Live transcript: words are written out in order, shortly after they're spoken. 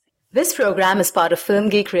This program is part of Film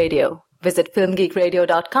Geek Radio. Visit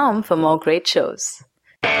filmgeekradio.com for more great shows.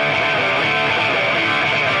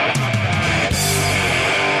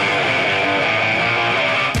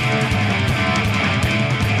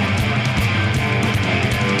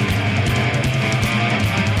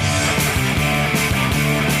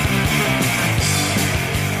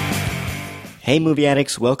 Hey movie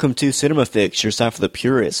addicts, welcome to Cinema Fix, your stop for the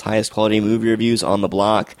purest, highest quality movie reviews on the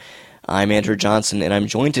block. I'm Andrew Johnson, and I'm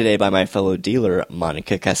joined today by my fellow dealer,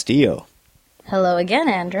 Monica Castillo. Hello again,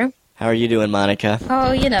 Andrew. How are you doing, Monica?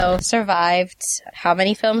 Oh, survived. How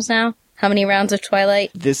many films now? How many rounds of Twilight?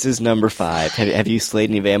 This is number 5. Have you slayed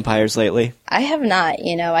any vampires lately? I have not,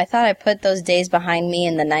 I thought I put those days behind me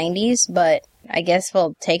in the 90s, but I guess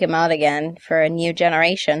we'll take them out again for a new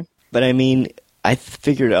generation. But I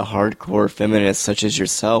figured a hardcore feminist such as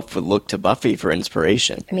yourself would look to Buffy for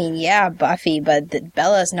inspiration. Yeah, Buffy, but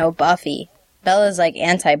Bella's no Buffy. Bella's like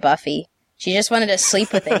anti-Buffy. She just wanted to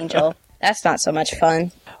sleep with Angel. That's not so much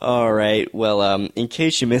fun. Alright, well, in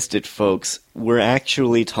case you missed it, folks, we're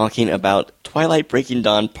actually talking about Twilight Breaking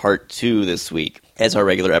Dawn Part 2 this week as our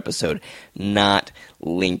regular episode, not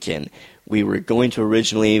Lincoln. We were going to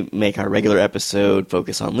originally make our regular episode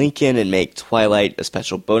focus on Lincoln and make Twilight a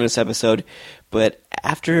special bonus episode, but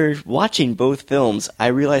after watching both films, I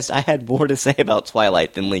realized I had more to say about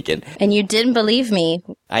Twilight than Lincoln. And you didn't believe me.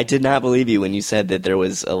 I did not believe you when you said that there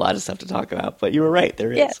was a lot of stuff to talk about, but you were right,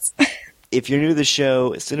 there is. Yes. If you're new to the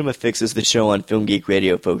show, Cinema Fix is the show on Film Geek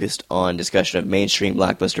Radio focused on discussion of mainstream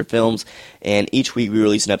blockbuster films, and each week we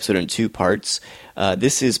release an episode in 2 parts.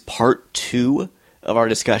 This is part 2 of our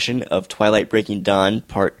discussion of Twilight Breaking Dawn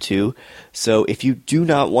Part 2. So if you do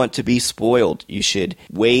not want to be spoiled, you should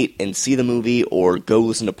wait and see the movie or go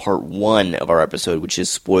listen to Part 1 of our episode, which is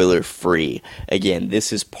spoiler-free. Again,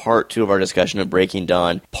 this is Part 2 of our discussion of Breaking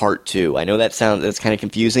Dawn Part 2. I know that's kind of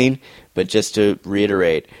confusing, but just to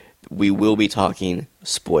reiterate, we will be talking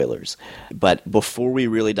spoilers. But before we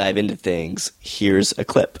really dive into things, here's a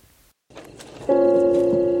clip.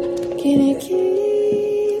 Can I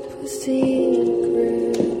keep a secret?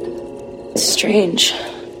 It's strange.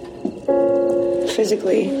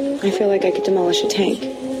 Physically, I feel like I could demolish a tank.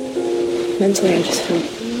 Mentally, I just feel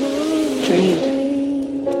drained.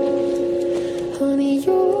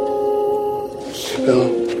 Bill,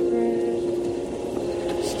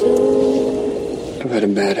 I've had a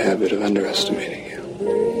bad habit of underestimating you.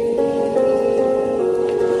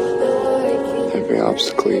 Every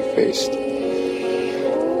obstacle you faced,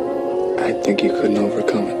 I think you couldn't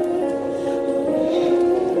overcome it.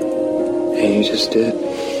 And you just did.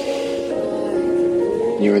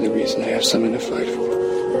 You were the reason I have something to fight for.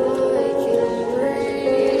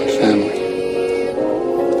 My family.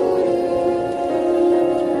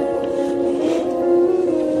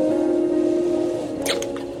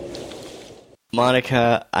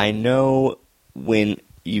 Monica, I know when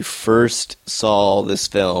you first saw this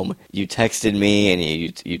film, you texted me and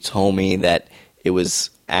you told me that it was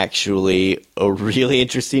actually a really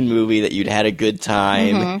interesting movie, that you'd had a good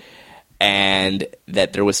time, and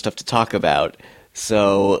that there was stuff to talk about.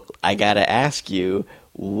 So I gotta ask you,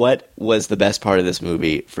 what was the best part of this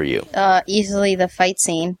movie for you? Easily the fight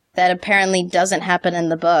scene. That apparently doesn't happen in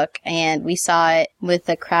the book, and we saw it with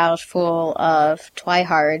a crowd full of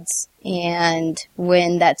Twihards, and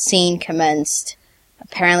when that scene commenced,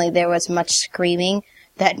 apparently there was much screaming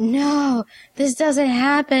that, no, this doesn't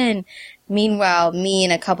happen. Meanwhile, me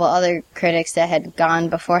and a couple other critics that had gone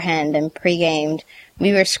beforehand and pre-gamed,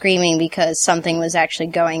 we were screaming because something was actually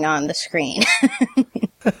going on the screen.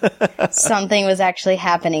 Something was actually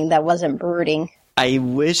happening that wasn't brooding. I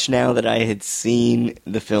wish now that I had seen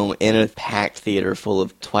the film in a packed theater full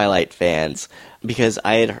of Twilight fans, because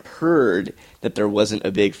I had heard that there wasn't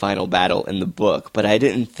a big final battle in the book, but I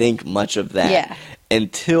didn't think much of that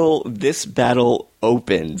until this battle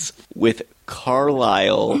opens with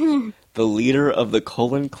Carlisle, the leader of the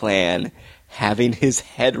Cullen clan, having his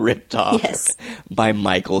head ripped off by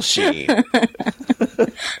Michael Sheen.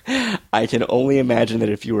 I can only imagine that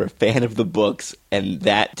if you were a fan of the books and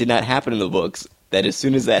that did not happen in the books, that as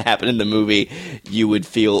soon as that happened in the movie, you would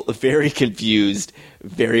feel very confused,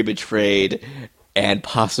 very betrayed, and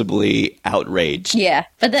possibly outraged. Yeah,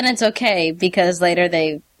 but then it's okay, because later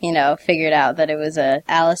they, figured out that it was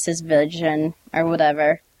Alice's vision or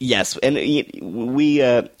whatever. Yes, and we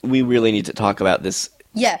really need to talk about this.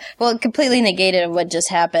 Yeah, well, it completely negated what just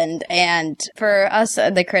happened, and for us,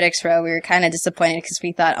 the critics row, we were kind of disappointed because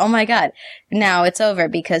we thought, oh my god, now it's over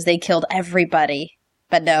because they killed everybody.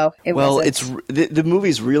 But no, it wasn't. The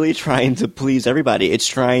movie's really trying to please everybody. It's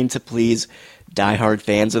trying to please diehard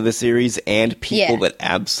fans of the series and people that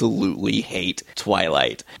absolutely hate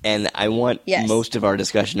Twilight. And I want most of our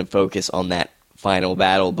discussion to focus on that final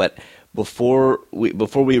battle, but before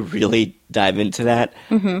we really dive into that,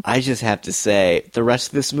 I just have to say, the rest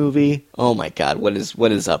of this movie, oh my god, what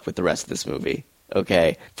is up with the rest of this movie?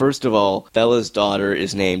 Okay, first of all, Bella's daughter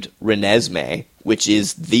is named Renesmee, which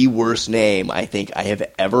is the worst name I think I have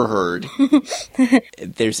ever heard.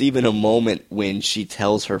 There's even a moment when she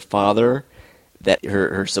tells her father that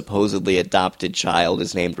her supposedly adopted child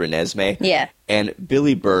is named Renesmee. Yeah. And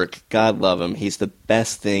Billy Burke, God love him, he's the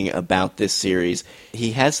best thing about this series.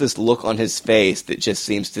 He has this look on his face that just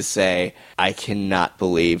seems to say, I cannot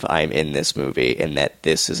believe I'm in this movie and that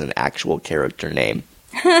this is an actual character name.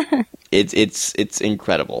 It's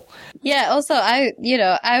incredible. Yeah, also, I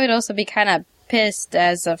would also be kind of pissed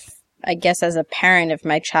as a parent if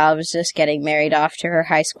my child was just getting married off to her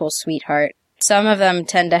high school sweetheart. Some of them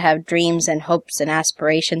tend to have dreams and hopes and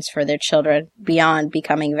aspirations for their children beyond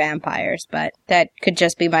becoming vampires, but that could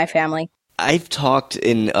just be my family. I've talked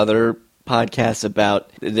in other podcasts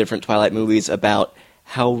about the different Twilight movies about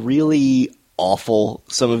how really awful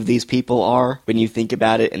some of these people are when you think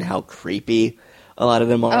about it and how creepy a lot of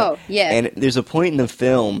them are. Oh, yeah. And there's a point in the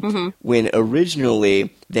film when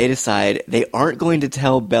originally they decide they aren't going to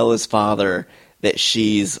tell Bella's father that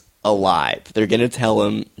she's alive. They're going to tell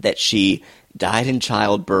him that she died in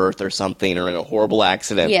childbirth or something, or in a horrible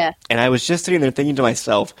accident. Yeah. And I was just sitting there thinking to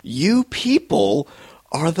myself, you people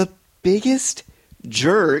are the biggest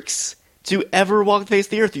jerks to ever walk the face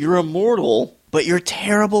of the earth. You're immortal, but you're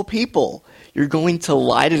terrible people. You're going to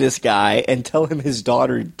lie to this guy and tell him his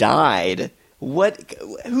daughter died. What?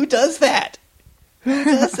 Who does that? Who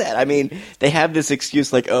does that? I mean, they have this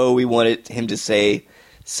excuse like, oh, we wanted him to say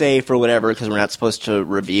safe or whatever because we're not supposed to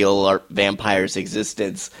reveal our vampire's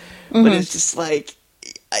existence. But it's just like,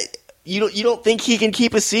 you don't think he can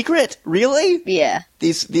keep a secret? Really? Yeah.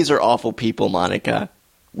 These are awful people, Monica.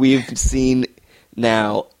 We've seen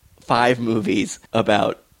now 5 movies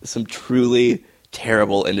about some truly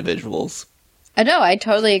terrible individuals. No, I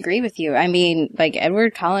totally agree with you. I mean, like,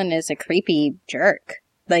 Edward Cullen is a creepy jerk.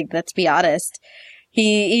 Like, let's be honest.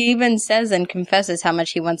 He even says and confesses how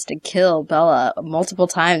much he wants to kill Bella multiple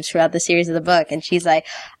times throughout the series of the book. And she's like,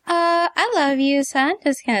 I love you, so I'm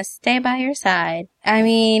just gonna stay by your side. I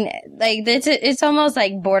mean, like, it's almost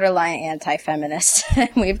like borderline anti-feminist.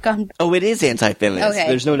 We've gone... Oh, it is anti-feminist. Okay.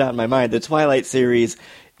 There's no doubt in my mind. The Twilight series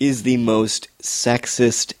is the most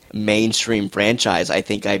sexist mainstream franchise I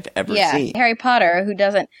think I've ever seen. Harry Potter, who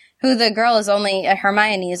the girl is only,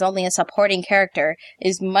 Hermione is only a supporting character,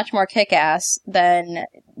 is much more kick-ass than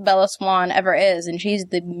Bella Swan ever is, and she's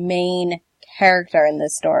the main character in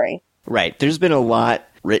this story. Right. There's been a lot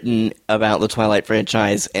written about the Twilight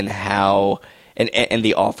franchise and how, and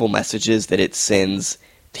the awful messages that it sends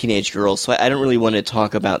teenage girls, so I don't really want to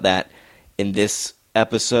talk about that in this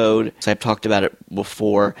episode, so I've talked about it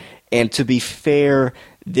before, and to be fair,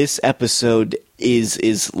 this episode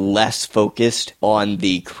is less focused on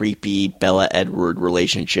the creepy Bella-Edward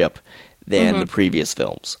relationship than the previous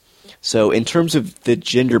films. So in terms of the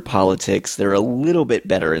gender politics, they're a little bit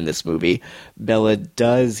better in this movie. Bella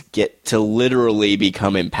does get to literally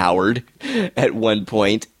become empowered at one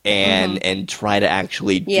point and try to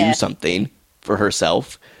actually do something for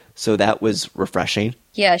herself. So that was refreshing.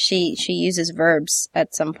 Yeah, she uses verbs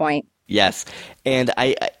at some point. Yes, and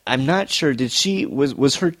I'm not sure,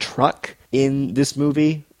 was her truck in this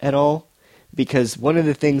movie at all? Because one of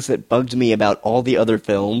the things that bugged me about all the other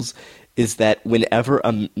films is that whenever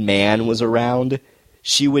a man was around,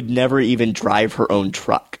 she would never even drive her own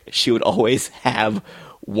truck. She would always have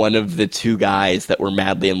one of the 2 guys that were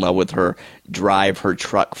madly in love with her drive her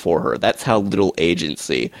truck for her. That's how little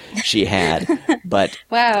agency she had. But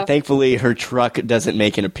thankfully, her truck doesn't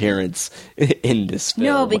make an appearance in this film.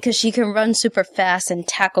 No, because she can run super fast and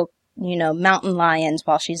tackle, mountain lions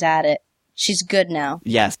while she's at it. She's good now.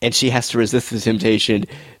 Yes, and she has to resist the temptation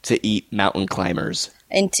to eat mountain climbers.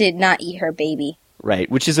 And to not eat her baby. Right,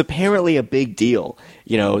 which is apparently a big deal.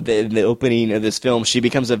 The opening of this film, she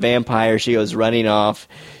becomes a vampire, she goes running off,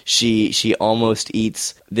 she almost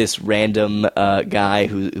eats this random guy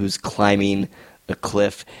who's climbing a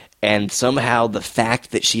cliff, and somehow the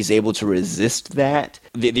fact that she's able to resist that,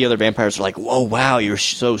 the other vampires are like, whoa, wow, you're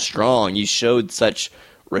so strong, you showed such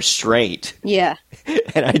restraint. Yeah.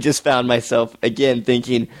 And I just found myself, again,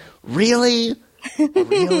 thinking, really?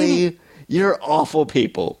 Really? You're awful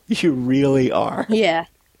people. You really are. Yeah.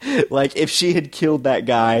 Like, if she had killed that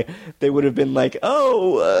guy, they would have been like,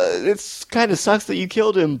 it's kind of sucks that you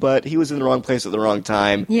killed him, but he was in the wrong place at the wrong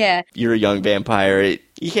time. Yeah. You're a young vampire.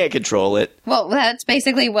 You can't control it. Well, that's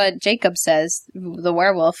basically what Jacob says, the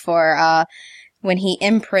werewolf, for when he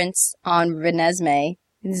imprints on Renesmee.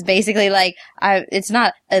 It's basically like, it's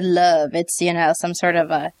not a love, it's, some sort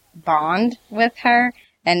of a bond with her,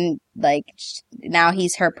 and, like, now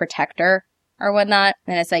he's her protector or whatnot,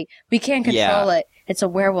 and it's like, we can't control it. It's a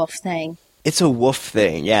werewolf thing. It's a wolf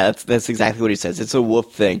thing. Yeah, that's exactly what he says. It's a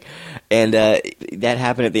wolf thing. And that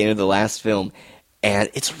happened at the end of the last film, and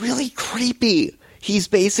it's really creepy. He's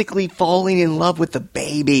basically falling in love with the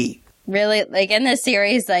baby. Really, like, in this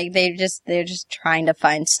series, like, they're just trying to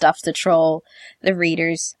find stuff to troll the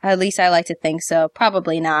readers. At least I like to think so.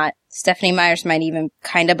 Probably not. Stephanie Meyers might even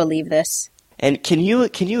kind of believe this. And can you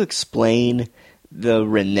explain the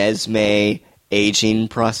Renesmee aging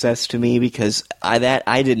process to me? Because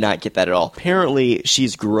I did not get that at all. Apparently,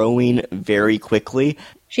 she's growing very quickly.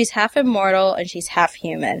 She's half immortal and she's half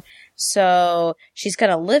human. So she's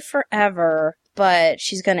gonna live forever, but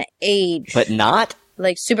she's gonna age. But not?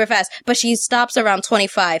 Like, super fast. But she stops around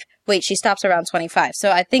 25. Wait, she stops around 25.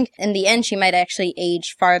 So I think in the end she might actually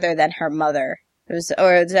age farther than her mother. That's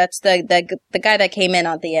the guy that came in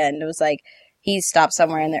at the end. It was like, he stopped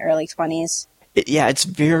somewhere in the early 20s. It's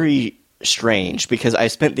very strange, because I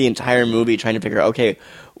spent the entire movie trying to figure out, okay,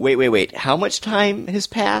 wait, how much time has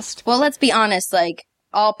passed? Well, let's be honest, like,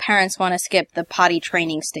 all parents want to skip the potty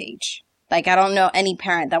training stage. Like, I don't know any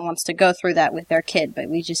parent that wants to go through that with their kid, but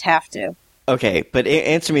we just have to. Okay, but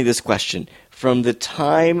answer me this question. From the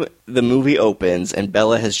time the movie opens and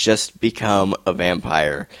Bella has just become a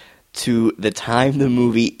vampire to the time the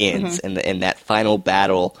movie ends and that final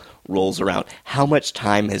battle rolls around, how much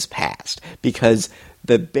time has passed? Because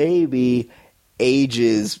the baby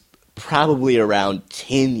ages probably around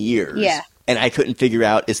 10 years. Yeah. And I couldn't figure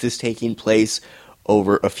out, is this taking place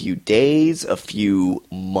over a few days, a few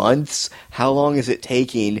months? How long is it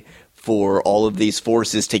taking for all of these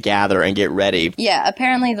forces to gather and get ready? Yeah,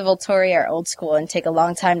 apparently the Volturi are old school and take a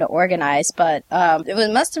long time to organize, but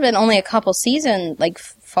it must have been only a couple seasons, like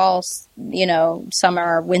fall,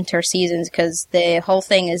 summer, winter seasons, because the whole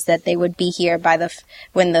thing is that they would be here by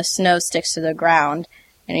when the snow sticks to the ground.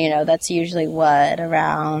 And, that's usually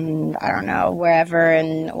around, I don't know, wherever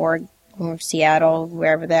or Seattle,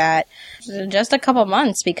 wherever that. Just a couple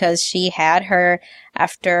months, because she had her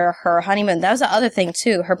after her honeymoon. That was the other thing,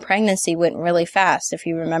 too. Her pregnancy went really fast, if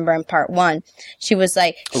you remember in part 1. She was,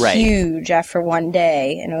 like, huge after one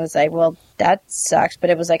day. And it was like, well, that sucks.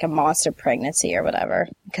 But it was like a monster pregnancy or whatever,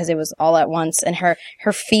 because it was all at once. And her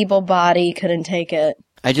feeble body couldn't take it.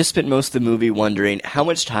 I just spent most of the movie wondering, how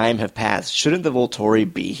much time have passed? Shouldn't the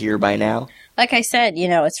Volturi be here by now? Like I said,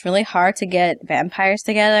 it's really hard to get vampires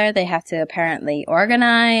together. They have to apparently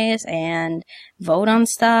organize and vote on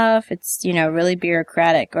stuff. It's, really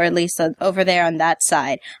bureaucratic, or at least over there on that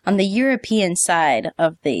side. On the European side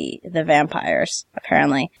of the vampires,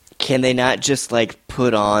 apparently. Can they not just, like,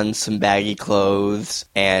 put on some baggy clothes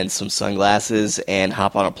and some sunglasses and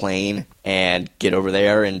hop on a plane and get over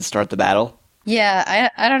there and start the battle?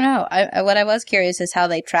 Yeah, I don't know. What I was curious is how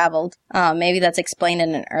they traveled. Maybe that's explained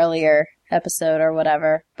in an earlier episode or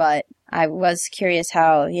whatever, but I was curious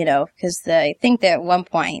how, because I think that at one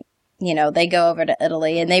point, they go over to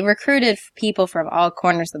Italy, and they recruited people from all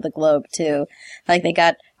corners of the globe, too. Like, they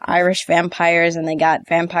got Irish vampires, and they got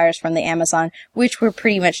vampires from the Amazon, which were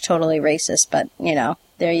pretty much totally racist, but,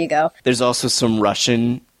 there you go. There's also some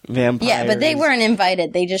Russian vampires. Yeah, but they weren't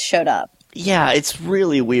invited. They just showed up. Yeah, it's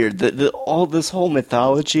really weird. All this whole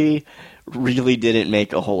mythology really didn't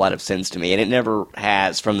make a whole lot of sense to me, and it never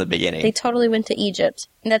has from the beginning. They totally went to Egypt.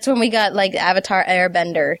 And that's when we got, like, the Avatar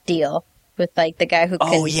Airbender deal with, like, the guy who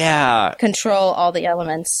can control all the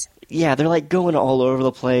elements. Yeah, they're, like, going all over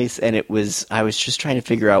the place, and I was just trying to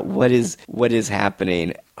figure out what is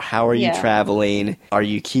happening. How are you traveling? Are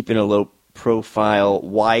you keeping a low profile?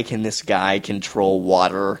 Why can this guy control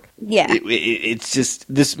water? Yeah. It's just,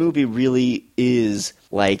 this movie really is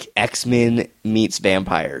like X-Men meets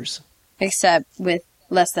vampires. Except with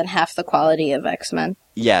less than half the quality of X-Men.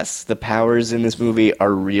 Yes, the powers in this movie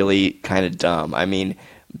are really kind of dumb. I mean,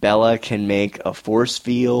 Bella can make a force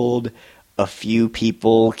field. A few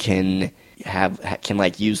people can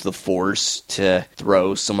use the force to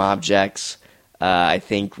throw some objects. I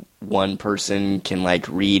think one person can, like,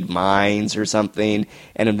 read minds or something.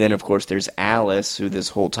 And then, of course, there's Alice, who this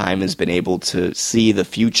whole time has been able to see the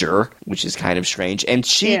future, which is kind of strange. And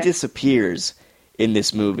she disappears in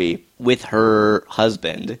this movie with her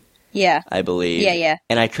husband. Yeah. I believe. Yeah.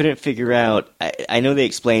 And I couldn't figure out, I know they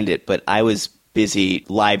explained it, but I was busy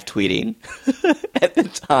live tweeting at the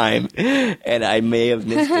time, and I may have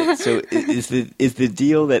missed it. So is the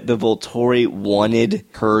deal that the Volturi wanted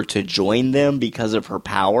her to join them because of her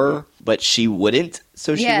power, but she wouldn't?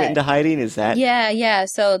 So she went into hiding? Is that? Yeah.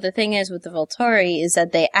 So the thing is with the Volturi is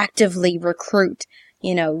that they actively recruit,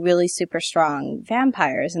 really super strong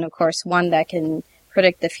vampires. And of course, one that can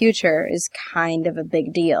predict the future is kind of a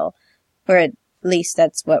big deal. Or at least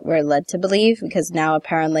that's what we're led to believe, because now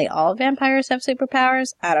apparently all vampires have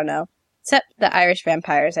superpowers. I don't know. Except the Irish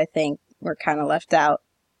vampires, I think, were kind of left out.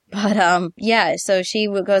 But, so she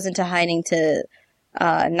goes into hiding to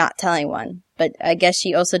not tell anyone. But I guess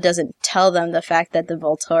she also doesn't tell them the fact that the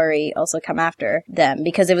Volturi also come after them,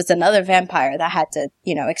 because it was another vampire that had to,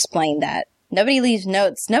 explain that. Nobody leaves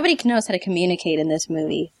notes. Nobody knows how to communicate in this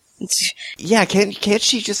movie. Yeah, can't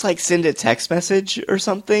she just, send a text message or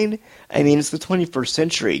something? I mean, it's the 21st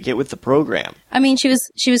century. Get with the program. I mean, she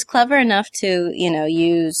was clever enough to,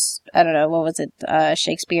 use, I don't know, what was it,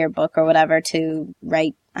 Shakespeare book or whatever to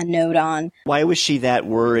write a note on. Why was she that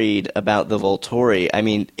worried about the Volturi? I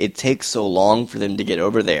mean, it takes so long for them to get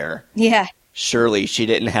over there. Yeah. Surely she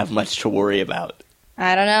didn't have much to worry about.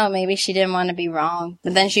 I don't know, maybe she didn't want to be wrong.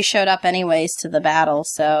 But then she showed up anyways to the battle,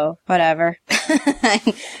 so whatever.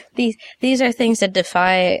 These are things that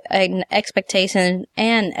defy an expectation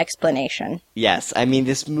and explanation. Yes, I mean,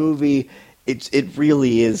 this movie, it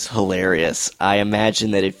really is hilarious. I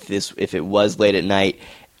imagine that if it was late at night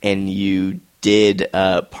and you did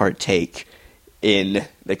partake in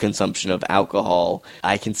the consumption of alcohol,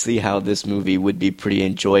 I can see how this movie would be pretty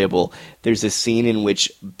enjoyable. There's a scene in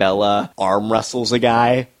which Bella arm wrestles a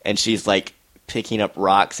guy, and she's picking up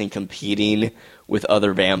rocks and competing with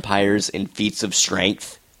other vampires in feats of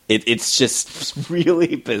strength. It's just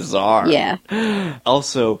really bizarre. Yeah.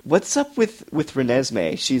 Also, what's up with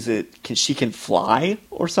Renesmee? She can fly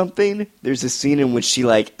or something? There's a scene in which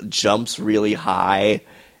she jumps really high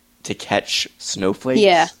to catch snowflakes.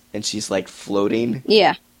 Yeah. And she's floating.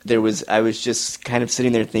 Yeah. I was just kind of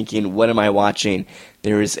sitting there thinking, what am I watching?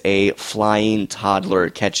 There is a flying toddler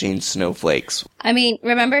catching snowflakes. I mean,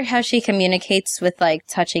 remember how she communicates with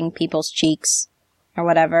touching people's cheeks or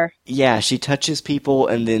whatever? Yeah, she touches people,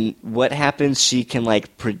 and then what happens? She can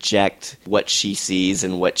project what she sees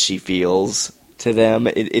and what she feels to them.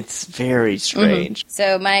 It's very strange. Mm-hmm.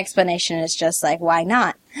 So my explanation is just why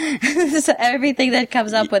not? So everything that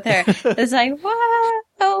comes up with her is what?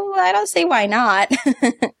 Oh, I don't see why not.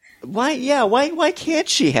 Why? Yeah, why can't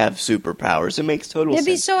she have superpowers? It makes total sense.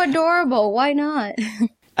 It'd be so adorable. Why not?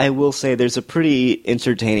 I will say there's a pretty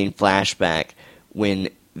entertaining flashback when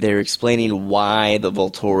they're explaining why the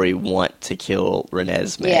Volturi want to kill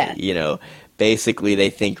Renesmee. Yeah. Basically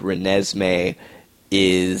they think Renesmee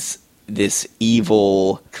is this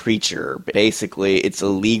evil creature. Basically, it's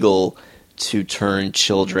illegal to turn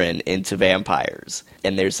children into vampires.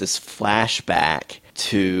 And there's this flashback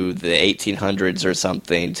to the 1800s or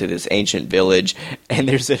something, to this ancient village, and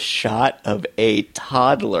there's a shot of a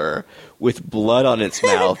toddler with blood on its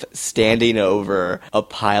mouth standing over a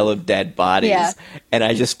pile of dead bodies. Yeah. And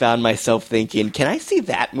I just found myself thinking, can I see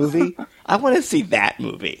that movie? I want to see that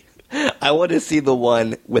movie. I want to see the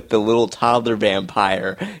one with the little toddler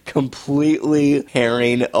vampire completely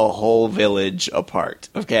tearing a whole village apart,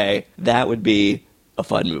 okay? That would be a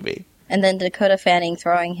fun movie. And then Dakota Fanning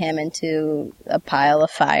throwing him into a pile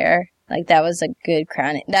of fire. That was a good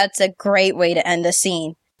crowning. That's a great way to end a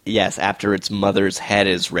scene. Yes, after its mother's head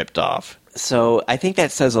is ripped off. So I think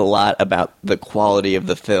that says a lot about the quality of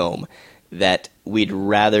the film, that we'd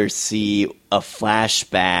rather see a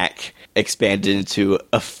flashback expanded into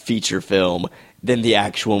a feature film than the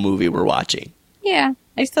actual movie we're watching. Yeah,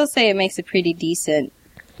 I still say it makes a pretty decent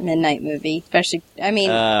midnight movie, especially,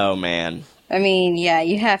 Oh, man. Yeah,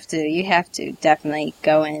 you have to definitely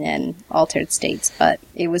go in altered states, but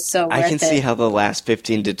it was so worth it. I can see how the last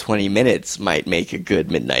 15 to 20 minutes might make a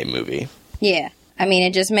good midnight movie. Yeah.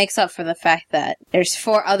 It just makes up for the fact that there's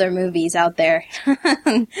 4 other movies out there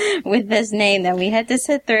with this name that we had to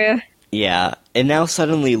sit through. Yeah, and now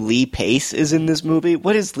suddenly Lee Pace is in this movie?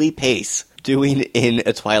 What is Lee Pace doing in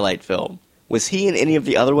a Twilight film? Was he in any of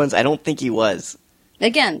the other ones? I don't think he was.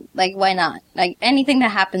 Again, why not? Anything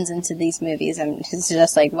that happens into these movies, it's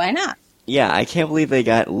just why not? Yeah, I can't believe they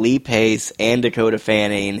got Lee Pace and Dakota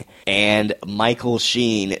Fanning and Michael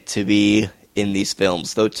Sheen to be in these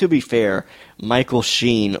films. Though, to be fair, Michael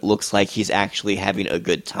Sheen looks like he's actually having a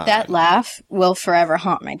good time. That laugh will forever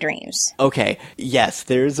haunt my dreams. Okay, yes,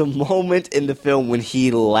 there's a moment in the film when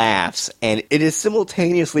he laughs, and it is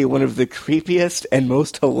simultaneously one of the creepiest and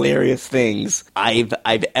most hilarious things I've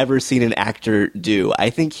ever seen an actor do.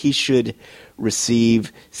 I think he should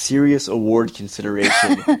receive serious award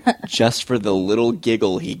consideration just for the little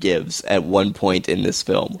giggle he gives at one point in this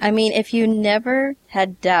film. I mean, if you never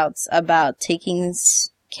had doubts about taking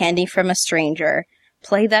candy from a stranger,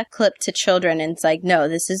 play that clip to children and it's like, no,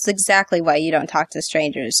 this is exactly why you don't talk to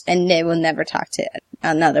strangers, and they will never talk to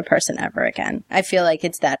another person ever again. I feel like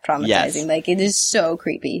it's that traumatizing. Yes. Like, it is so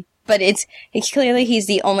creepy. But it's clearly he's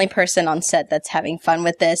the only person on set that's having fun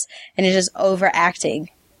with this, and is just overacting.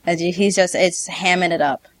 It's hamming it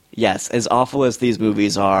up. Yes, as awful as these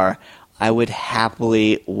movies are, I would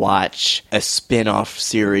happily watch a spin-off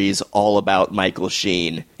series all about Michael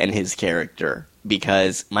Sheen and his character.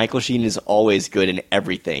 Because Michael Sheen is always good in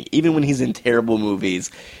everything. Even when he's in terrible movies,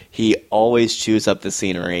 he always chews up the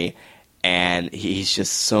scenery, and he's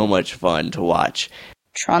just so much fun to watch.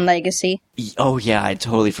 Tron Legacy. Oh yeah, I'd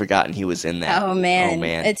totally forgotten he was in that. Oh man.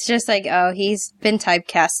 It's just like, he's been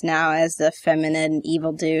typecast now as the feminine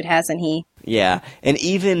evil dude, hasn't he? Yeah, and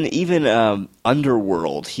even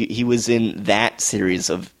Underworld, he was in that series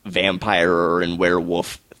of vampire and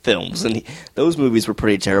werewolf films, and those movies were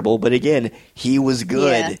pretty terrible, but again, he was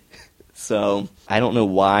good. Yeah. So, I don't know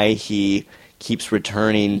why he keeps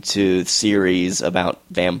returning to series about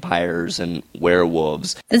vampires and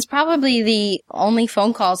werewolves. That's probably the only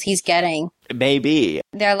phone calls he's getting. Maybe.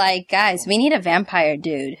 They're like, guys, we need a vampire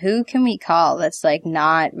dude. Who can we call that's like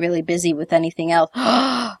not really busy with anything else?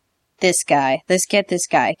 This guy. Let's get this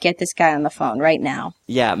guy. Get this guy on the phone right now.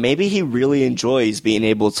 Yeah, maybe he really enjoys being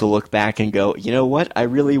able to look back and go, you know what? I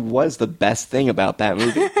really was the best thing about that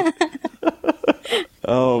movie.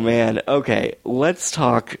 Oh, man. Okay, let's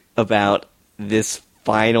talk about this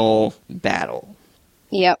final battle.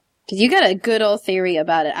 Yep. Because you got a good old theory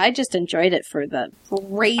about it. I just enjoyed it for the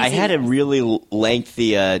crazy. I had a really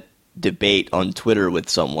lengthy debate on Twitter with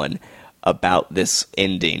someone about this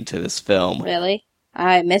ending to this film. Really?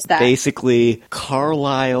 I missed that. Basically,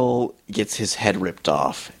 Carlisle gets his head ripped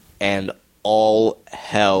off, and all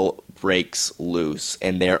hell breaks loose,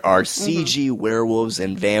 and there are CG werewolves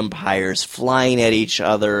and vampires flying at each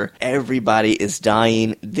other. Everybody is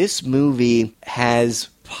dying. This movie has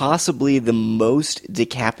possibly the most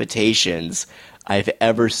decapitations I've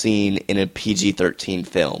ever seen in a PG-13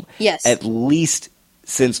 film. Yes. At least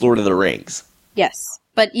since Lord of the Rings. Yes.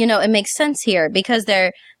 But, it makes sense here, because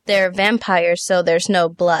they're vampires, so there's no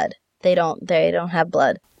blood. They don't have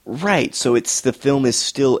blood. Right, so the film is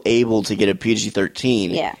still able to get a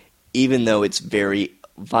PG-13. Yeah. Even though it's very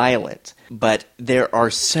violent. But there are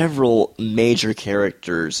several major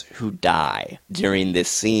characters who die during this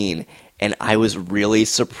scene, and I was really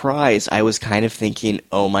surprised. I was kind of thinking,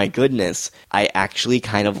 oh my goodness, I actually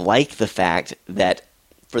kind of like the fact that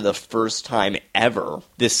for the first time ever,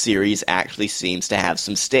 this series actually seems to have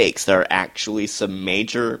some stakes. There are actually some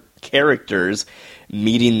major characters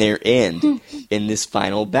meeting their end in this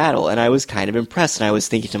final battle, and I was kind of impressed, and I was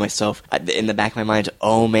thinking to myself, in the back of my mind,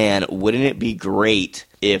 oh man, wouldn't it be great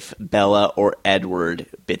if Bella or Edward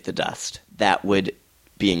bit the dust? That would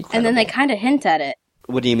be incredible. And then they kind of hint at it.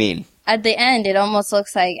 What do you mean? At the end, it almost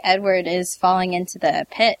looks like Edward is falling into the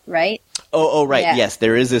pit, right? Oh, right, yeah. Yes,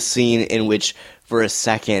 there is a scene in which, for a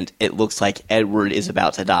second, it looks like Edward is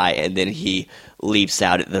about to die, and then he leaps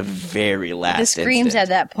out at the very last The screams instant. at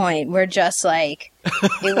that point were just like,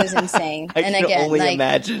 it was insane. I can only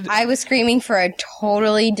imagine. I was screaming for a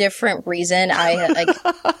totally different reason.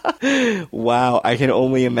 Wow, I can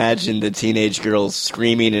only imagine the teenage girls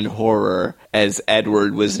screaming in horror as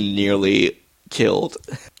Edward was nearly killed.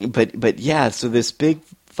 But yeah, so this big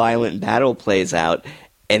violent battle plays out,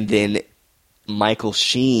 and then Michael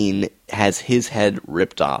Sheen has his head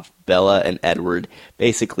ripped off. Bella and Edward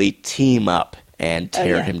basically team up and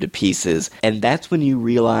tear him to pieces. And that's when you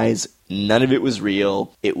realize none of it was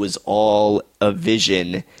real. It was all a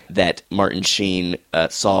vision that Martin Sheen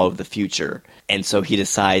saw of the future. And so he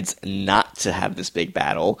decides not to have this big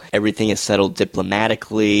battle. Everything is settled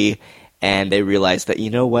diplomatically, and they realize that, you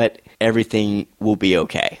know what, everything will be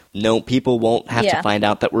okay. No, people won't have to find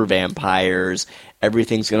out that we're vampires.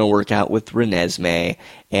 Everything's going to work out with Renesmee,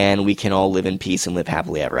 and we can all live in peace and live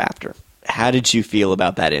happily ever after. How did you feel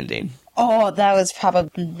about that ending? Oh, that was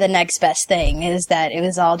probably the next best thing, is that it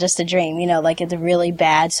was all just a dream, like it's a really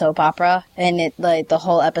bad soap opera, and it like the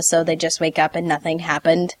whole episode they just wake up and nothing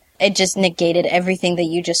happened. It just negated everything that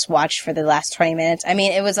you just watched for the last 20 minutes. I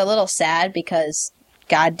mean, it was a little sad because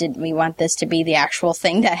God, didn't we want this to be the actual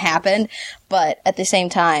thing that happened? But at the same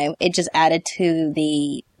time, it just added to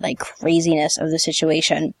the, like, craziness of the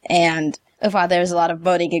situation. And while there was a lot of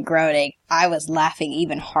moaning and groaning, I was laughing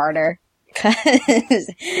even harder. Cause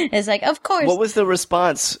it's like, of course. What was the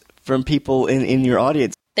response from people in your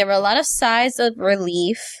audience? There were a lot of sighs of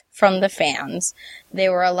relief from the fans.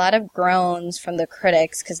 There were a lot of groans from the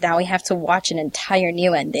critics, because now we have to watch an entire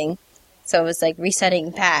new ending. So it was like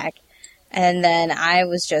resetting back. And then I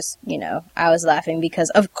was just, I was laughing because,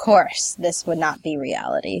 of course, this would not be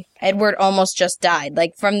reality. Edward almost just died.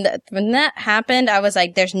 Like, when that happened, I was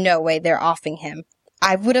like, there's no way they're offing him.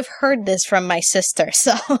 I would have heard this from my sister,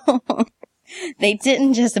 so they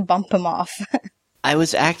didn't just bump him off. I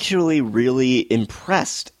was actually really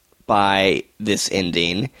impressed by this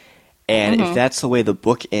ending, and if that's the way the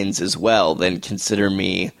book ends as well, then consider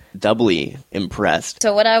me doubly impressed.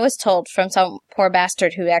 So what I was told from some poor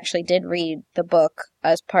bastard who actually did read the book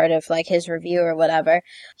as part of, like, his review or whatever,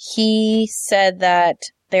 he said that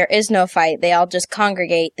there is no fight. They all just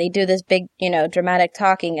congregate. They do this big, dramatic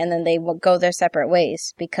talking, and then they will go their separate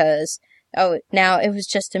ways because... Oh, now it was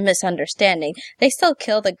just a misunderstanding. They still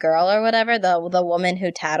kill the girl or whatever, the woman who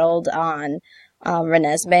tattled on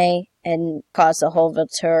Renesmee and caused the whole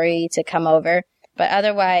Volturi to come over. But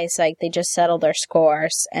otherwise, like, they just settle their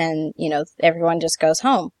scores and, everyone just goes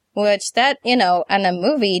home. Which that, in a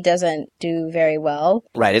movie doesn't do very well.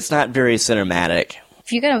 Right, it's not very cinematic.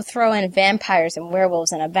 If you're going to throw in vampires and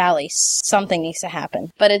werewolves in a valley, something needs to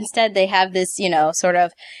happen. But instead they have this, sort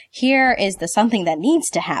of, here is the something that needs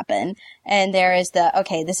to happen, and there is the,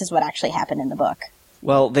 okay, this is what actually happened in the book.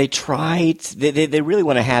 Well, they they really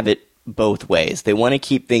want to have it both ways. They want to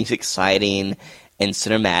keep things exciting and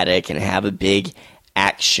cinematic and have a big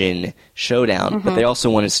action showdown, but they also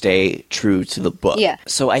want to stay true to the book. Yeah.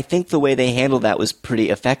 So I think the way they handled that was pretty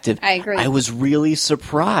effective. I agree. I was really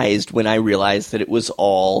surprised when I realized that it was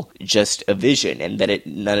all just a vision and that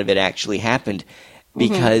none of it actually happened,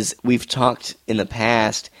 because we've talked in the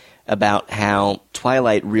past about how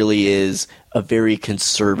Twilight really is a very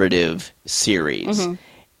conservative series.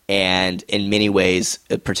 And in many ways,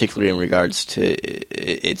 particularly in regards to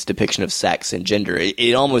its depiction of sex and gender,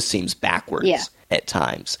 it almost seems backwards at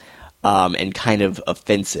times, and kind of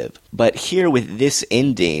offensive. But here with this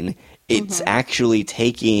ending, it's actually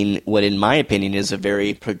taking what, in my opinion, is a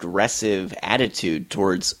very progressive attitude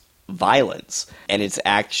towards violence. And it's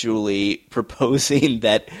actually proposing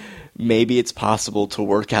that maybe it's possible to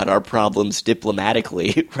work out our problems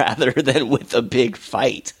diplomatically rather than with a big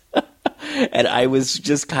fight. And I was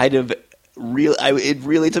just kind of it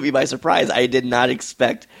really took me by surprise. I did not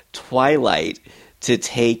expect Twilight to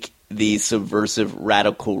take the subversive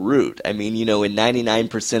radical route. I mean, in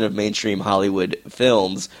 99% of mainstream Hollywood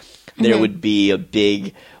films, there would be a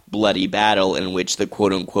big bloody battle in which the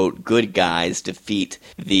quote-unquote good guys defeat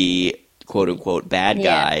the quote-unquote bad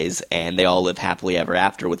guys, and they all live happily ever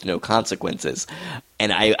after with no consequences.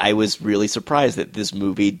 And I was really surprised that this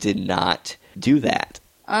movie did not do that.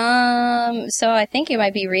 So I think you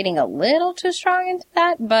might be reading a little too strong into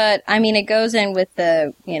that, but I mean, it goes in with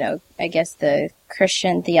the, I guess the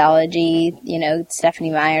Christian theology,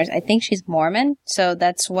 Stephenie Meyers. I think she's Mormon, so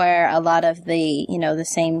that's where a lot of the, the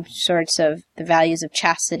same sorts of the values of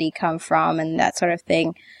chastity come from and that sort of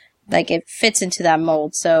thing. Like, it fits into that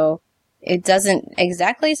mold, so it doesn't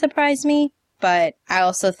exactly surprise me, but I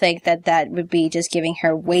also think that would be just giving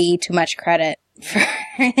her way too much credit for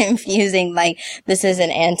infusing, like, this is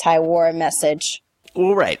an anti-war message.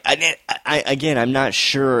 Well, right. Again, I'm not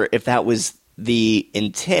sure if that was the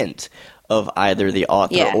intent of either the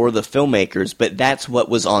author or the filmmakers, but that's what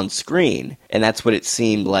was on screen, and that's what it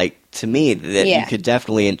seemed like to me, that you could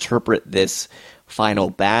definitely interpret this final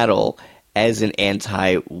battle as an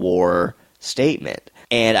anti-war statement.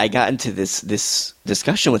 And I got into this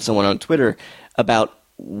discussion with someone on Twitter about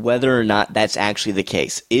whether or not that's actually the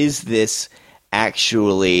case. Is this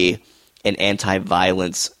actually an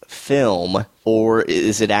anti-violence film, or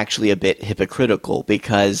is it actually a bit hypocritical?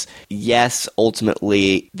 Because, yes,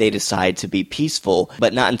 ultimately they decide to be peaceful,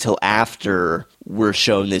 but not until after we're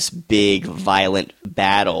shown this big, violent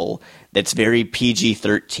battle that's very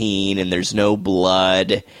PG-13, and there's no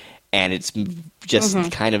blood, and it's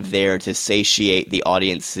just kind of there to satiate the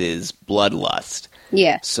audience's bloodlust.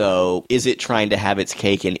 Yeah. So is it trying to have its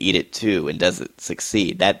cake and eat it too, and does it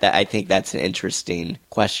succeed? That I think that's an interesting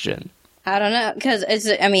question. I don't know, because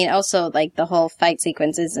also, like, the whole fight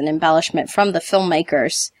sequence is an embellishment from the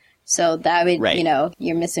filmmakers. So that would, Right.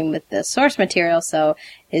 you're missing with the source material. So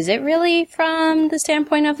is it really from the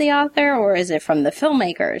standpoint of the author or is it from the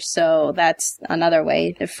filmmakers? So that's another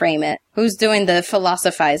way to frame it. Who's doing the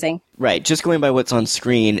philosophizing? Right, just going by what's on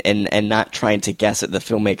screen and not trying to guess at the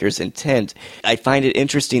filmmaker's intent. I find it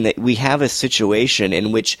interesting that we have a situation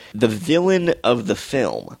in which the villain of the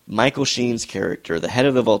film, Michael Sheen's character, the head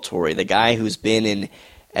of the Volturi, the guy who's been in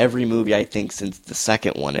every movie, I think, since the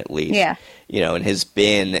second one at least. Yeah. And has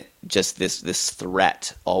been just this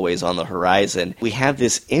threat always on the horizon. We have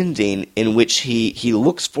this ending in which he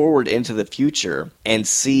looks forward into the future and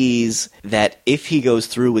sees that if he goes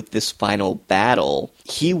through with this final battle,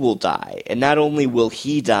 he will die. And not only will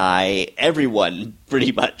he die, everyone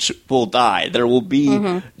pretty much will die. There will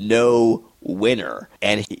be no winner.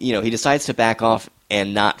 And, he decides to back off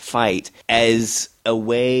and not fight as a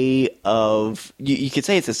way of, you could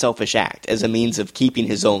say it's a selfish act, as a means of keeping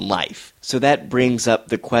his own life. So that brings up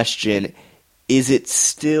the question, is it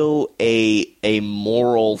still a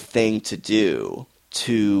moral thing to do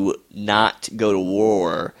to not go to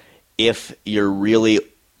war if you're really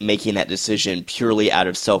making that decision purely out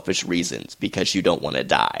of selfish reasons because you don't want to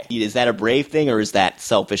die? Is that a brave thing or is that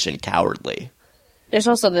selfish and cowardly? There's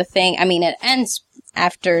also the thing, it ends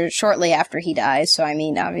shortly after he dies, so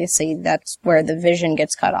obviously that's where the vision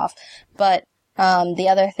gets cut off. But the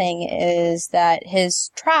other thing is that his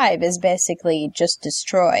tribe is basically just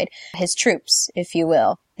destroyed. His troops, if you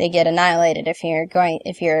will. They get annihilated. If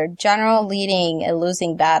you're a general leading a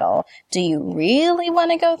losing battle, do you really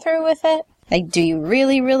want to go through with it? Like, do you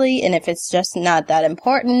really? And if it's just not that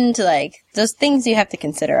important, those things you have to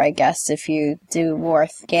consider, I guess, if you do war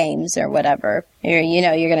games or whatever. You're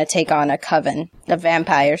going to take on a coven of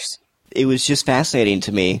vampires. It was just fascinating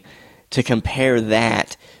to me to compare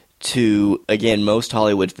that to, again, most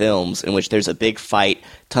Hollywood films in which there's a big fight,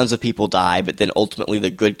 tons of people die, but then ultimately the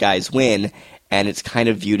good guys win, and it's kind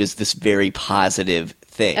of viewed as this very positive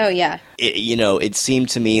thing. Oh, yeah. It seemed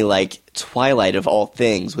to me like Twilight, of all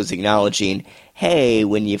things, was acknowledging, hey,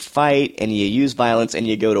 when you fight and you use violence and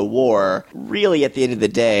you go to war, really at the end of the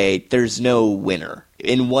day, there's no winner.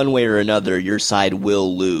 In one way or another, your side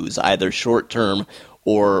will lose, either short-term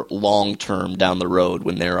or long-term down the road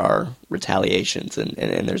when there are retaliations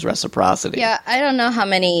and there's reciprocity. Yeah, I don't know how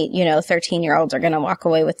many, 13-year-olds are going to walk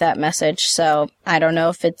away with that message, so I don't know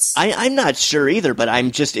if it's... I'm not sure either, but I'm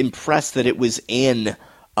just impressed that it was in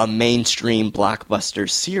a mainstream blockbuster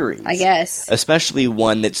series. I guess. Especially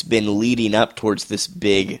one that's been leading up towards this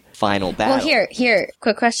big final battle. Well, here,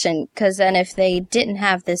 quick question, because then if they didn't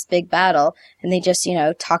have this big battle and they just,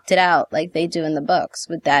 talked it out like they do in the books,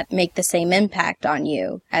 would that make the same impact on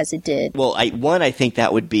you as it did? Well, I think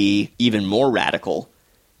that would be even more radical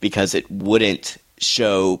because it wouldn't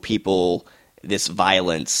show people this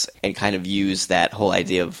violence and kind of use that whole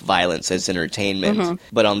idea of violence as entertainment. Mm-hmm.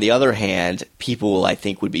 But on the other hand, people, I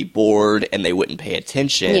think, would be bored and they wouldn't pay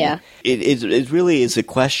attention. Yeah. It really is a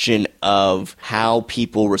question of how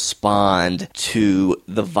people respond to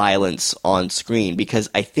the violence on screen, because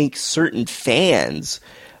I think certain fans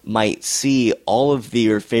might see all of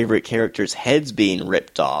their favorite characters' heads being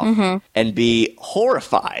ripped off and be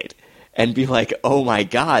horrified. And be like, oh my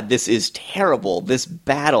god, this is terrible. This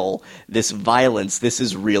battle, this violence, this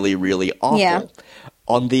is really, really awful. Yeah.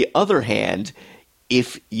 On the other hand,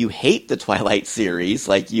 if you hate the Twilight series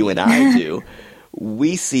like you and I do,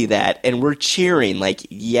 we see that and we're cheering like,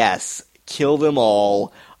 yes, kill them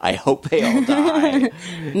all. I hope they all die.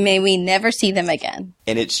 May we never see them again.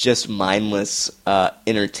 And it's just mindless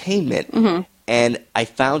entertainment. Mm-hmm. And I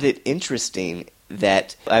found it interesting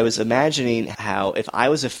that I was imagining how if I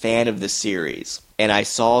was a fan of the series and I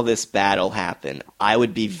saw this battle happen, I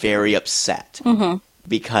would be very upset. Mm-hmm.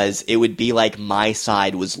 Because it would be like my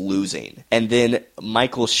side was losing. And then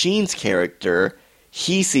Michael Sheen's character,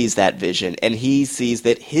 he sees that vision and he sees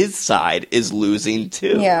that his side is losing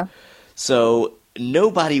too. Yeah. So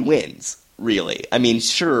nobody wins. Really. I mean,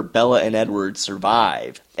 sure, Bella and Edward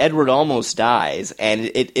survive. Edward almost dies, and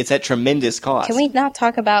it's at tremendous cost. Can we not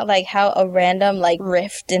talk about, how a random,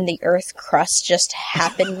 rift in the Earth crust just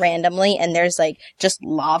happened randomly, and there's, just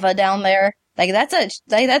lava down there?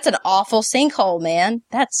 That's an awful sinkhole, man.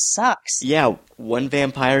 That sucks. Yeah, one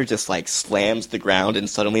vampire just, slams the ground, and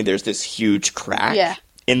suddenly there's this huge crack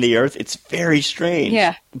in the Earth. It's very strange.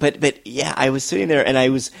 Yeah. But yeah, I was sitting there, and I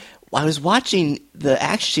was watching the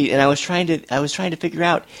act sheet and I was trying to figure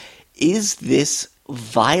out, is this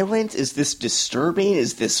violent? Is this disturbing?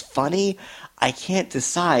 Is this funny? I can't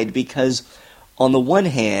decide, because on the one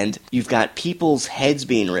hand, you've got people's heads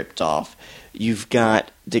being ripped off. You've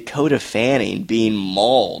got Dakota Fanning being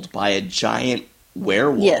mauled by a giant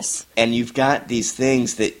werewolf. Yes. And you've got these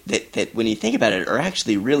things that when you think about it, are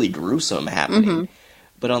actually really gruesome happening. Mm-hmm.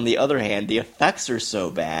 But on the other hand, the effects are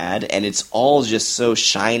so bad, and it's all just so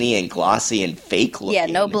shiny and glossy and fake looking. Yeah,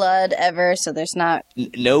 no blood ever, so there's not...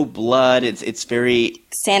 No blood. It's very...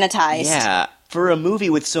 sanitized. Yeah. For a movie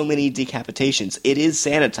with so many decapitations, it is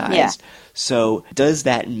sanitized. Yeah. So does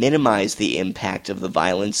that minimize the impact of the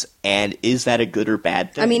violence, and is that a good or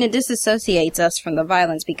bad thing? I mean, it disassociates us from the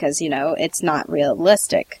violence because, it's not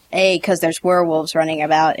realistic. A, because there's werewolves running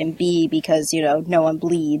about, and B, because, no one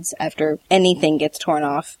bleeds after anything gets torn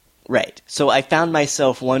off. Right. So I found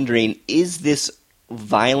myself wondering, is this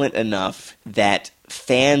violent enough that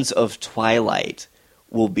fans of Twilight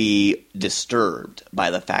will be disturbed by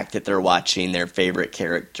the fact that they're watching their favorite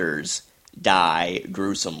characters die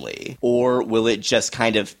gruesomely? Or will it just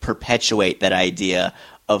kind of perpetuate that idea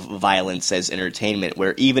of violence as entertainment,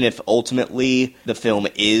 where even if ultimately the film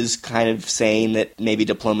is kind of saying that maybe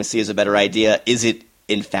diplomacy is a better idea, is it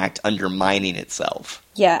in fact undermining itself?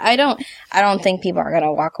 Yeah, I don't think people are going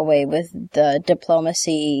to walk away with the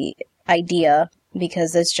diplomacy idea,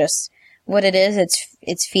 because it's just what it is.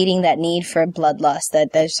 It's feeding that need for bloodlust,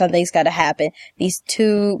 that there's something's got to happen. These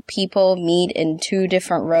two people meet in two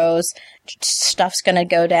different rows. Stuff's going to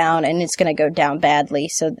go down, and it's going to go down badly.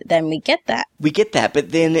 So then we get that. We get that,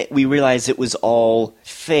 but then we realize it was all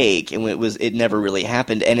fake, and it never really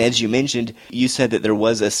happened. And as you mentioned, you said that there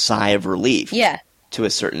was a sigh of relief. Yeah. To a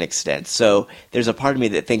certain extent. So there's a part of me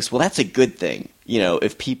that thinks, well, that's a good thing.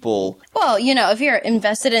 If people... Well, if you're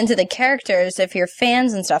invested into the characters, if you're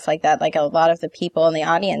fans and stuff like that, like a lot of the people in the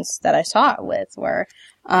audience that I saw it with were,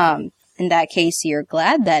 in that case, you're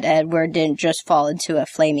glad that Edward didn't just fall into a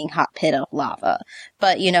flaming hot pit of lava.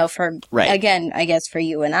 But, again, I guess for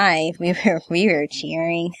you and I, we were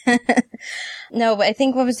cheering. No, but I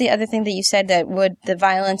think what was the other thing that you said, that would the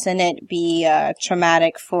violence in it be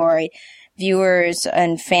traumatic for viewers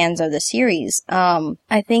and fans of the series?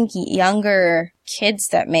 I think younger kids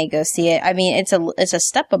that may go see it, I mean, it's a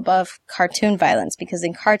step above cartoon violence, because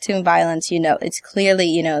in cartoon violence, it's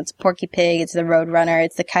clearly, it's Porky Pig, it's the Roadrunner,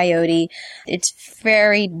 it's the Coyote. It's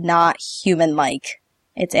very not human-like.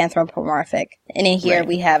 It's anthropomorphic. And in here,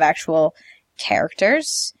 we have actual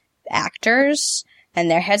characters, actors, and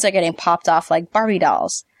their heads are getting popped off like Barbie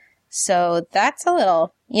dolls. So that's a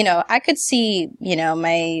little, I could see,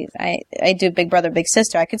 I do Big Brother, Big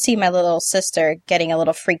Sister. I could see my little sister getting a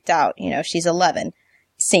little freaked out. She's 11,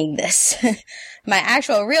 seeing this. My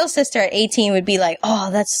actual real sister at 18 would be like,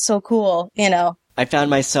 oh, that's so cool, I found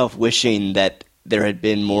myself wishing that there had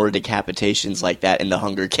been more decapitations like that in the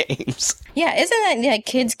Hunger Games. Yeah, isn't that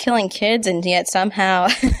kids killing kids, and yet somehow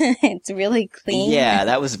it's really clean? Yeah,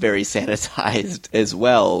 that was very sanitized as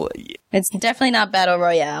well. It's definitely not Battle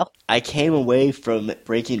Royale. I came away from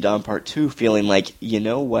Breaking Dawn Part 2 feeling like, you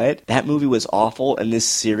know what? That movie was awful, and this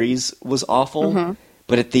series was awful. Mm-hmm.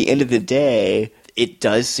 But at the end of the day, it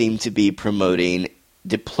does seem to be promoting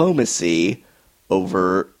diplomacy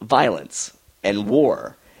over violence and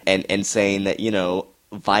war. And saying that,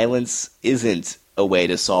 violence isn't a way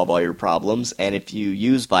to solve all your problems, and if you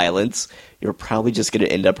use violence, you're probably just going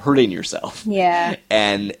to end up hurting yourself. Yeah.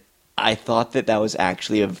 And I thought that was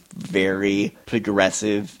actually a very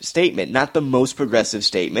progressive statement. Not the most progressive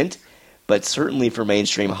statement, but certainly for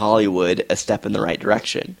mainstream Hollywood, a step in the right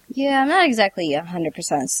direction. Yeah, I'm not exactly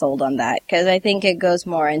 100% sold on that, because I think it goes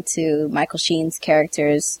more into Michael Sheen's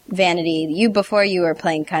character's vanity. Before you were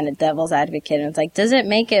playing kind of devil's advocate, and it's like, does it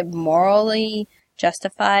make it morally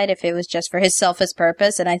justified if it was just for his selfish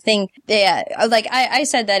purpose? And I think, yeah, like I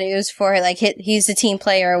said that it was for like he's a team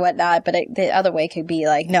player or whatnot, but the other way could be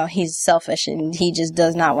like, no, he's selfish and he just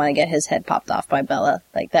does not want to get his head popped off by Bella.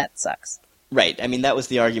 Like, that sucks. Right. I mean, that was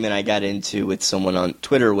the argument I got into with someone on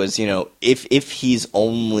Twitter was, if he's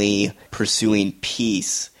only pursuing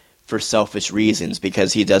peace for selfish reasons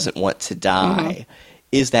because he doesn't want to die,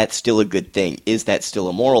 is that still a good thing? Is that still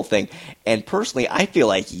a moral thing? And personally, I feel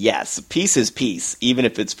like, yes, peace is peace, even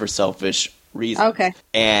if it's for selfish reasons. Okay.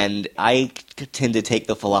 And I tend to take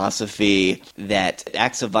the philosophy that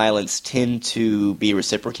acts of violence tend to be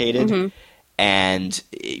reciprocated, and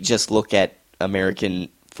just look at American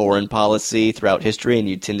foreign policy throughout history, and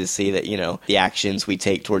you tend to see that, the actions we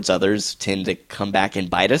take towards others tend to come back and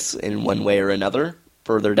bite us in one way or another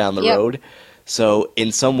further down the road. So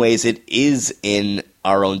in some ways, it is in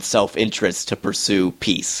our own self-interest to pursue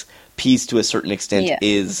peace. Peace, to a certain extent,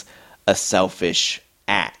 is a selfish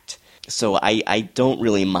act. So I don't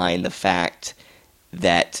really mind the fact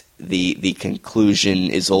that the conclusion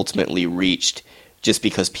is ultimately reached just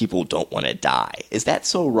because people don't want to die. Is that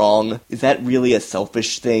so wrong? Is that really a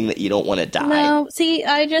selfish thing that you don't want to die? No, see,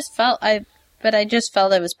 I just felt, I but I just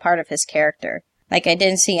felt it was part of his character. Like, I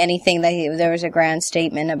didn't see anything that there was a grand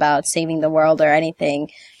statement about saving the world or anything.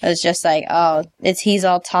 It was just like, oh, he's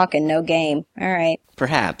all talking, no game. All right.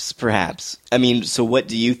 Perhaps. I mean, so what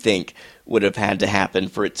do you think would have had to happen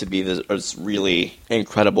for it to be this really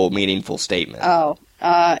incredible, meaningful statement? Oh,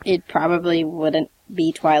 it probably wouldn't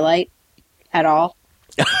be Twilight at all.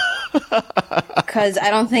 Because I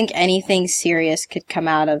don't think anything serious could come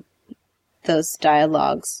out of those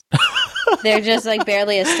dialogues. They're just like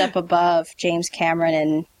barely a step above James Cameron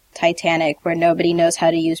and Titanic, where nobody knows how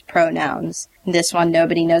to use pronouns. In this one,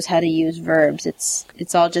 nobody knows how to use verbs.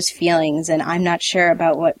 It's all just feelings, and I'm not sure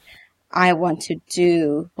about what I want to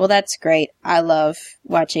do. Well, that's great. I love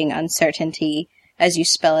watching uncertainty as you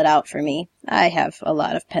spell it out for me. I have a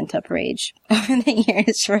lot of pent-up rage over the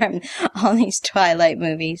years from all these Twilight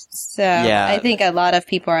movies. So yeah. I think a lot of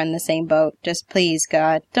people are in the same boat. Just please,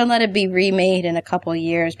 God, don't let it be remade in a couple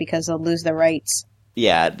years because they'll lose the rights.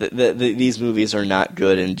 Yeah, these movies are not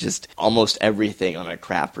good, and just almost everything on a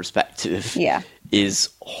craft perspective is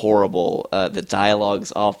horrible. The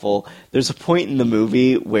dialogue's awful. There's a point in the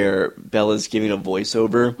movie where Bella's giving a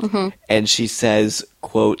voiceover, and she says,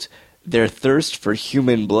 quote, "Their thirst for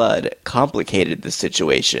human blood complicated the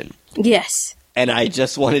situation." Yes. And I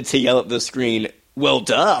just wanted to yell at the screen, well,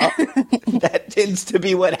 duh. That tends to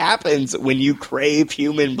be what happens when you crave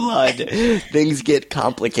human blood. Things get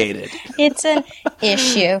complicated. It's an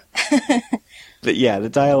issue. But yeah, the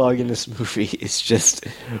dialogue in this movie is just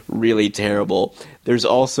really terrible. There's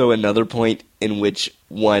also another point in which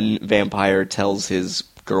one vampire tells his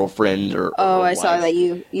girlfriend or I wife. saw that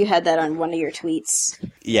you had that on one of your tweets.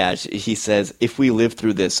 Yeah, he says, "If we live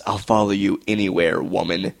through this, I'll follow you anywhere,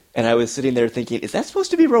 woman." And I was sitting there thinking, is that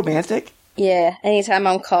supposed to be romantic? Yeah, anytime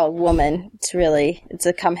I'm called woman, it's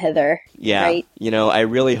a come hither. Yeah, right? I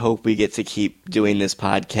really hope we get to keep doing this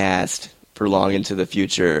podcast for long into the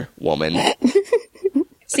future, woman.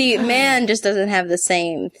 See, man just doesn't have the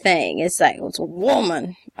same thing. It's like, it's a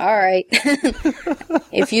woman. All right.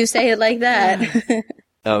 If you say it like that.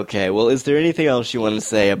 Okay, well, is there anything else you want to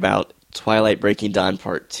say about Twilight Breaking Dawn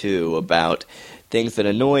Part 2, about things that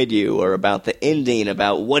annoyed you, or about the ending,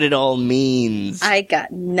 about what it all means? I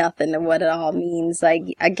got nothing to what it all means. Like,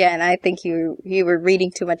 again, I think you were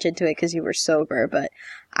reading too much into it because you were sober, but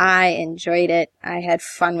I enjoyed it. I had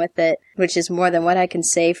fun with it, which is more than what I can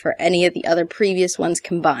say for any of the other previous ones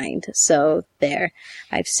combined. So there,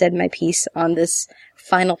 I've said my piece on this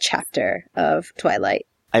final chapter of Twilight.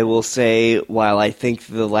 I will say, while I think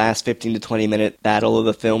the last 15 to 20 minute battle of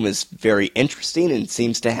the film is very interesting and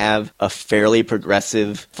seems to have a fairly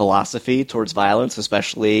progressive philosophy towards violence,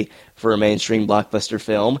 especially for a mainstream blockbuster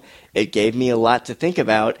film, it gave me a lot to think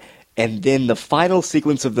about. And then the final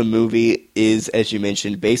sequence of the movie is, as you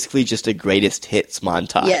mentioned, basically just a greatest hits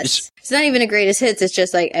montage. Yes. It's not even a greatest hits. It's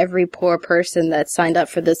just like every poor person that signed up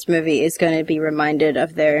for this movie is going to be reminded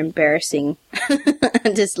of their embarrassing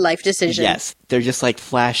just life decision. Yes. They're just like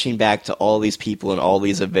flashing back to all these people and all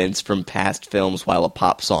these events from past films while a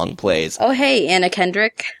pop song plays. Oh, hey, Anna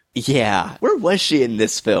Kendrick. Yeah. Where was she in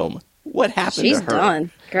this film? What happened She's to her?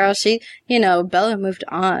 done. Girl, Bella moved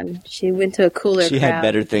on. She went to a cooler She crowd. had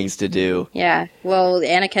better things to do. Yeah. Well,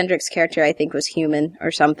 Anna Kendrick's character, I think, was human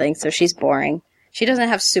or something, so she's boring. She doesn't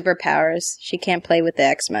have superpowers. She can't play with the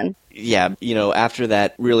X-Men. Yeah, after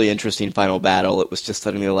that really interesting final battle, it was just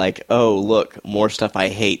suddenly like, oh, look, more stuff I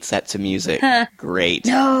hate set to music. Great.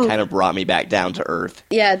 No. Kind of brought me back down to earth.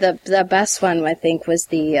 Yeah, the best one, I think, was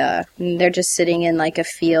they're just sitting in like a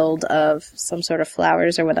field of some sort of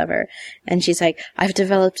flowers or whatever. And she's like, I've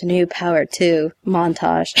developed a new power too.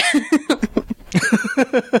 Montage.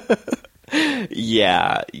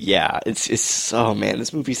 Yeah. It's oh man,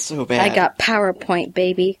 this movie's so bad. I got PowerPoint,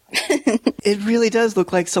 baby. It really does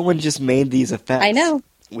look like someone just made these effects. I know.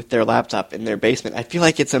 With their laptop in their basement. I feel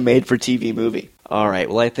like it's a made-for-TV movie. Alright,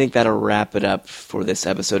 well I think that'll wrap it up for this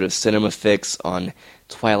episode of Cinema Fix on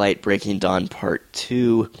Twilight Breaking Dawn Part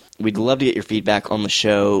 2. We'd love to get your feedback on the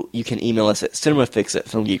show. You can email us at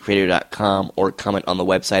cinemafix@filmgeekradio.com or comment on the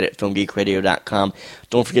website at filmgeekradio.com.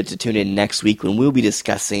 Don't forget to tune in next week when we'll be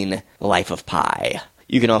discussing Life of Pi.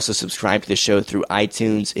 You can also subscribe to the show through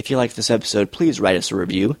iTunes. If you like this episode, please write us a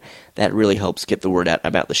review. That really helps get the word out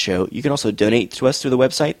about the show. You can also donate to us through the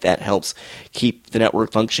website. That helps keep the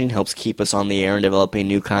network functioning, helps keep us on the air and developing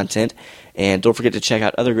new content. And don't forget to check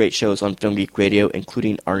out other great shows on Film Geek Radio,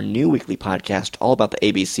 including our new weekly podcast all about the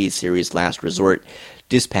ABC series Last Resort.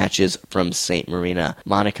 Dispatches from St. Marina.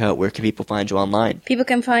 Monica, where can people find you online? People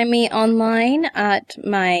can find me online at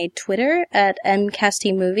my Twitter at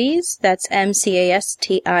mcastymovies. That's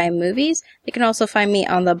MCASTI movies. You can also find me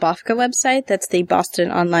on the BOFCA website. That's the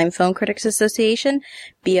Boston Online Film Critics Association,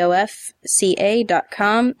 BOFCA.com,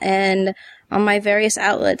 and on my various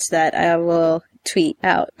outlets that I will tweet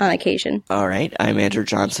out on occasion. All right, I'm Andrew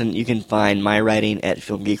Johnson. You can find my writing at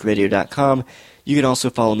filmgeekradio.com. You can also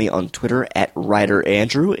follow me on Twitter at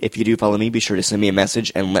WriterAndrew. If you do follow me, be sure to send me a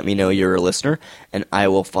message and let me know you're a listener, and I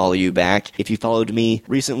will follow you back. If you followed me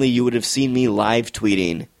recently, you would have seen me live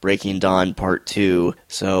tweeting Breaking Dawn Part 2,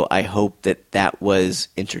 so I hope that that was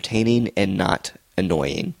entertaining and not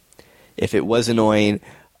annoying. If it was annoying,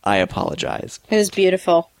 I apologize. It was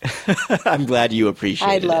beautiful. I'm glad you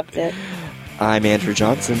appreciated it. I loved it. I'm Andrew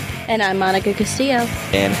Johnson. And I'm Monica Castillo.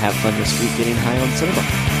 And have fun this week getting high on cinema.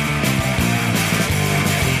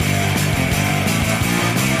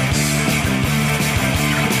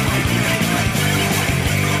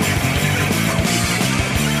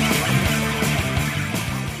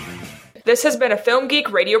 This has been a Film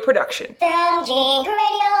Geek Radio production. Film Geek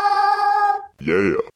Radio. Yeah.